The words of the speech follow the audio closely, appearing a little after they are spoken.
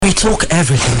talk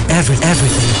everything.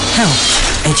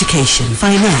 Health, education,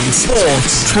 finance,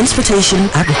 sports, transportation,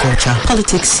 agriculture,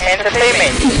 politics,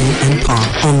 entertainment, people and power.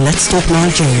 On Let's Talk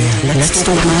Nigeria. Let's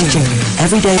Talk Nigeria.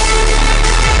 Every day.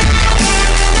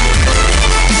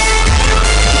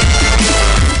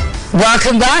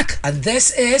 Welcome back, and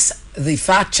this is the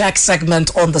fact check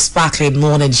segment on the Sparkling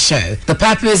Morning Show. The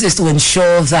purpose is to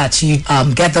ensure that you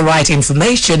get the right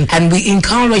information, and we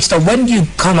encourage that when you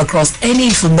come across any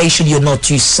information you're not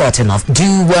too certain of,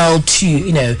 do well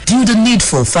to do the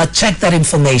needful. Fact check that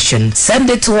information, send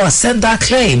it to us, send that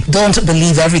claim. Don't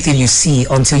believe everything you see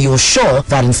until you're sure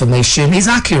that information is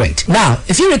accurate. Now,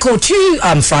 if you recall, 2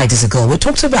 Fridays ago we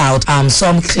talked about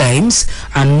some claims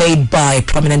made by a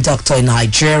prominent doctor in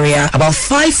Nigeria. About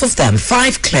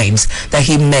 5 claims that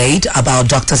he made about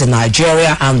doctors in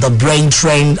Nigeria and the brain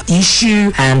drain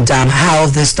issue, and how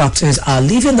these doctors are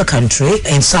leaving the country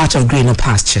in search of greener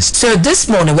pastures. So this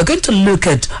morning we're going to look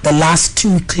at the last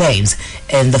 2 claims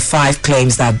in the 5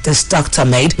 claims that this doctor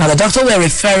made. Now, the doctor we're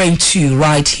referring to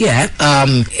right here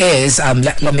is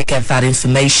let me get that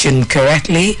information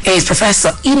correctly, is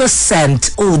Professor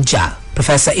Innocent Oja.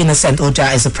 Professor Innocent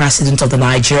Oja is the president of the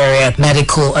Nigeria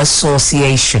Medical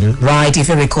Association, right? If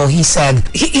you recall, he said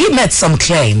he made some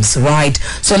claims, right?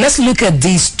 So let's look at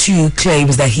these 2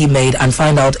 claims that he made and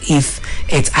find out if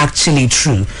it's actually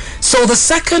true. So the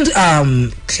second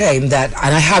claim that,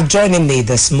 and I have joining me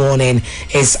this morning,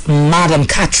 is Madam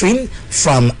Catherine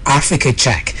from Africa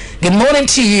Check. Good morning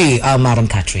to you, Madam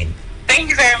Catherine. Thank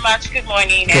you very much. Good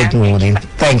morning. Good morning.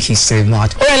 Thank you so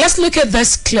much. All right, let's look at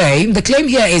this claim. The claim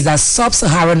here is that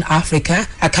sub-Saharan Africa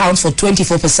accounts for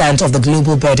 24% of the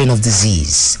global burden of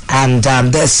disease. And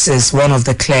this is one of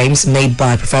the claims made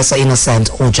by Professor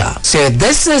Innocent Oja. So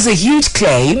this is a huge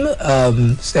claim.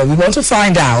 So we want to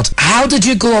find out, how did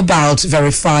you go about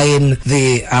verifying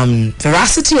the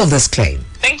veracity of this claim?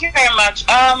 Thank you very much.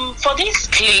 For this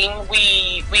claim,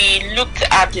 we looked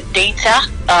at the data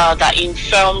that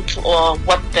informed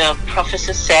what the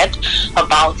professor said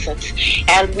about it,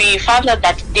 and we found out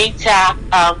that the data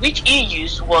which he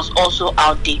used was also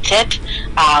outdated,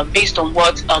 based on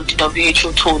what the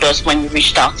WHO told us when we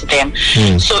reached out to them.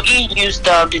 So he used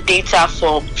the data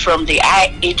from the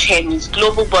IHN's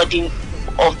Global Burden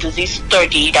of Disease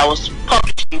study that was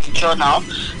published in the journal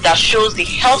that shows the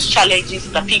health challenges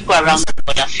that people around the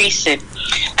world are facing.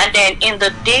 And then in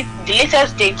the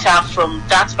latest data from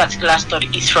that particular study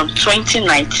is from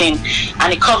 2019,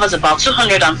 and it covers about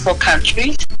 204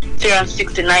 countries,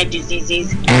 369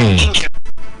 diseases and injuries.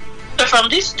 So from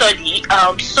this study,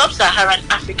 sub-Saharan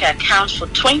Africa accounts for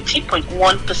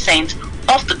 20.1%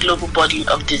 of the global burden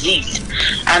of disease,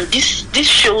 and this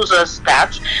shows us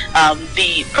that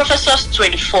the professor's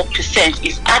 24%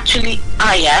 is actually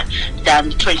higher than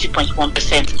the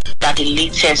 20.1% that the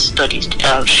latest study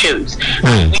shows,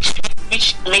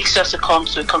 which makes us come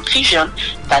to a conclusion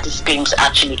that this claim is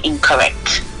actually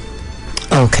incorrect.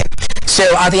 Okay. So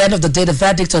at the end of the day, the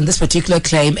verdict on this particular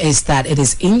claim is that it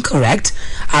is incorrect.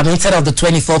 Instead of the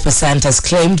 24% as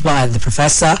claimed by the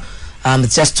professor,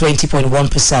 it's just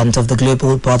 20.1% of the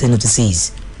global burden of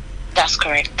disease. That's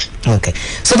correct. Okay.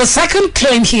 So the second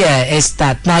claim here is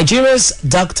that Nigeria's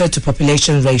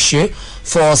doctor-to-population ratio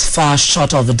falls far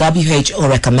short of the WHO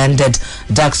recommended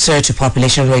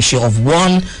doctor-to-population ratio of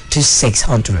 1 to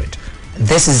 600.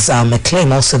 This is a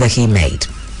claim also that he made.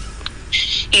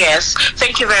 Yes,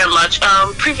 thank you very much.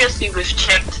 Previously, we've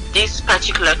checked this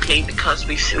particular claim because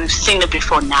we've seen it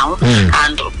before now,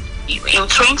 and in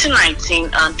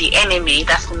 2019, the NMA,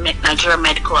 that's the Nigeria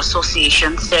Medical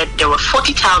Association, said there were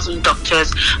 40,000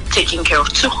 doctors taking care of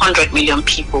 200 million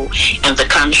people in the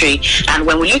country. And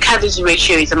when we look at this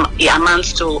ratio, it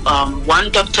amounts to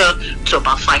 1 doctor to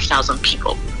about 5,000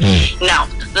 people. Now,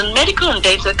 the Medical and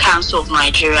Dental Council of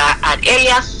Nigeria had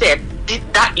earlier said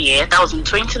that year, that was in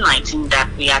 2019, that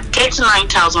we had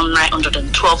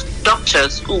 39,912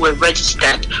 doctors who were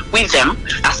registered with them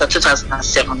as of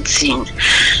 2017.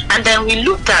 And then we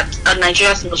looked at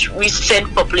Nigeria's most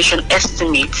recent population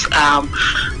estimates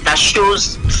that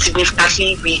shows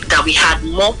significantly that we had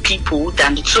more people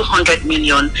than the 200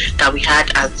 million that we had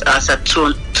as of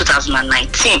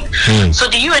 2019. So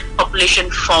the UN Population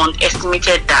Fund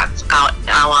estimated that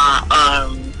our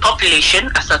population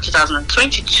as of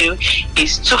 2022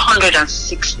 is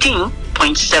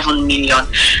 216.7 million,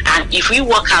 and if we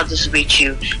work out this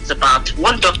ratio, it's about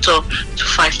 1 doctor to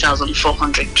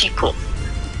 5,400 people.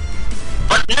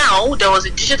 But now there was a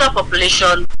digital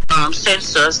population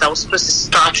census that was supposed to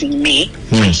start in May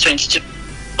 2022,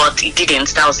 but it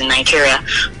didn't. That was in Nigeria.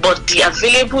 But the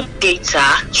available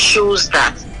data shows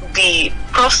that the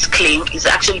prof's claim is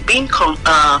actually being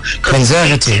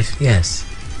conservative. Yes.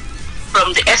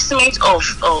 from the estimate of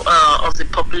the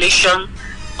population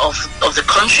of the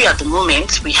country at the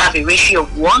moment, we have a ratio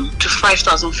of 1 to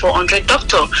 5,400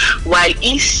 doctors, while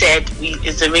he said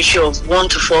it's a ratio of 1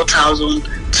 to 4,000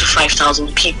 to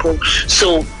 5,000 people.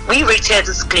 So we rated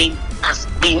this claim as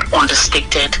being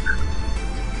understated.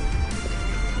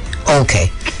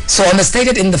 Okay, so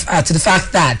understated in the to the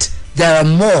fact that there are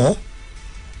more.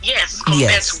 Yes,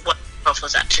 compared to what Prof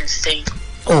was actually saying.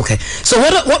 Okay, so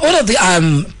what are the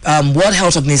World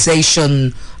Health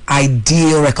Organization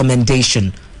ideal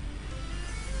recommendation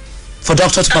for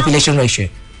doctor to population ratio?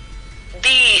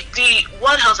 The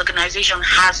World Health Organization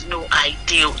has no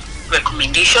ideal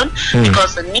recommendation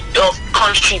because the need of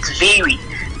countries vary.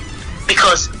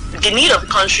 Because the need of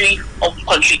country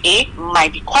A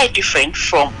might be quite different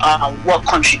from what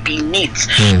country B needs.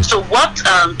 So what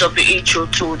WHO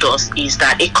told us is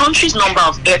that a country's number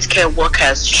of healthcare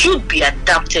workers should be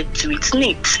adapted to its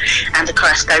needs and the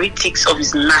characteristics of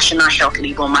its national health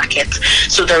labor market.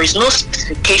 So there is no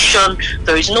specification,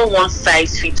 there is no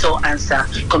one-size-fits-all answer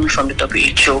coming from the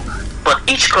WHO, but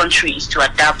each country is to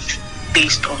adapt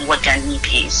based on what their need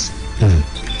is.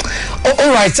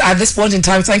 All right, at this point in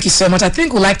time, thank you so much. I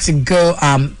think we'd like to go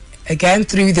again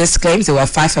through these claims. There were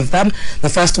 5 of them. The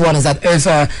first one is that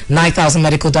over 9,000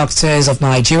 medical doctors of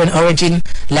Nigerian origin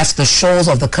left the shores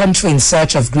of the country in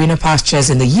search of greener pastures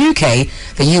in the UK,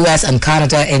 the US and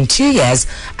Canada in 2 years,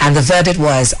 and the verdict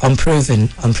was unproven.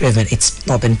 It's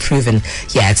not been proven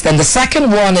yet. Then the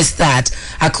second one is that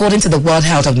according to the World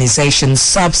Health Organization,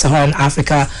 Sub-Saharan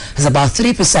Africa has about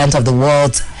 3% of the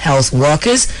world's health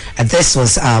workers, and this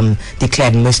was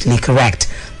declared mostly correct.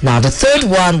 Now, the third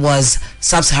one was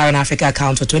Sub-Saharan Africa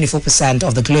accounts for 24%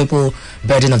 of the global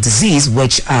burden of disease,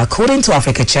 which, according to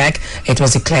Africa Check, it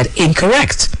was declared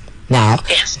incorrect. Now,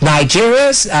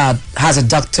 Nigeria has a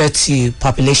doctor to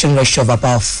population ratio of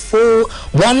about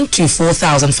 1 to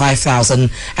 4,000,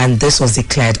 5,000, and this was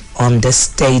declared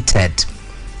understated.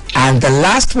 And the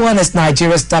last one is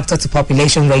Nigeria's doctor to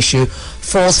population ratio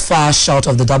falls far short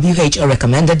of the WHO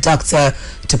recommended doctor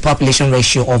to population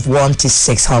ratio of 1 to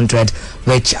 600,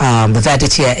 which the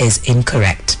verdict here is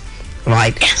incorrect.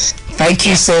 Right. Thank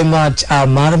you so much,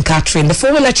 Madam Catherine.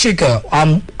 Before we let you go,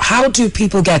 how do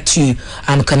people get to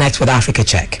connect with Africa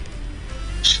Check?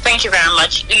 Thank you very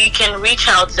much. You can reach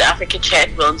out to Africa Check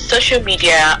on social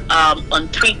media, on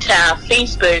Twitter,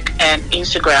 Facebook, and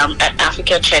Instagram at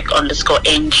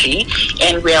AfricaCheck_NG.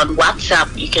 And we're on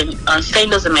WhatsApp. You can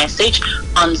send us a message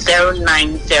on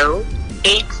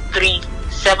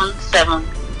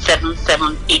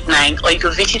 090-83777789, or you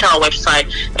can visit our website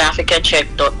at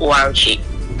africacheck.org.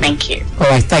 Thank you. All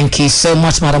right. Thank you so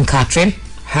much, Madam Catherine.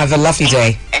 Have a lovely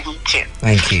day. Thank you.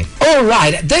 Thank you. All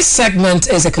right. This segment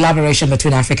is a collaboration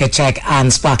between Africa Check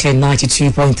and Sparkling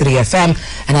 92.3 FM.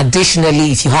 And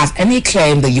additionally, if you have any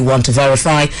claim that you want to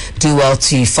verify, do well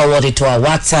to forward it to our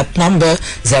WhatsApp number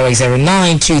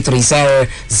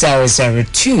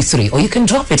 009-230-0023, or you can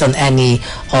drop it on any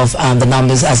of the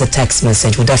numbers as a text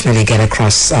message. We'll definitely get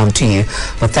across to you.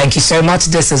 But thank you so much.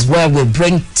 This is where we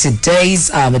bring today's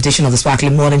edition of the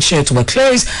Sparkling Morning Show to a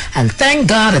close. And thank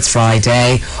God it's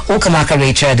Friday. Ukamaka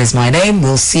Richard is my name.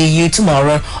 We'll see you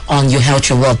tomorrow on Your Health,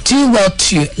 Your World. Do well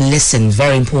to listen.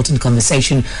 Very important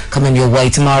conversation coming your way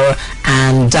tomorrow.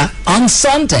 And on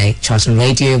Sunday, Charlton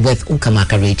Radio with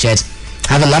Ukamaka Richard.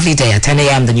 Have a lovely day. At 10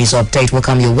 a.m. the news update will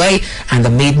come your way, and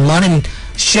the mid-morning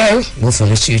show will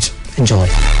follow suit. Enjoy.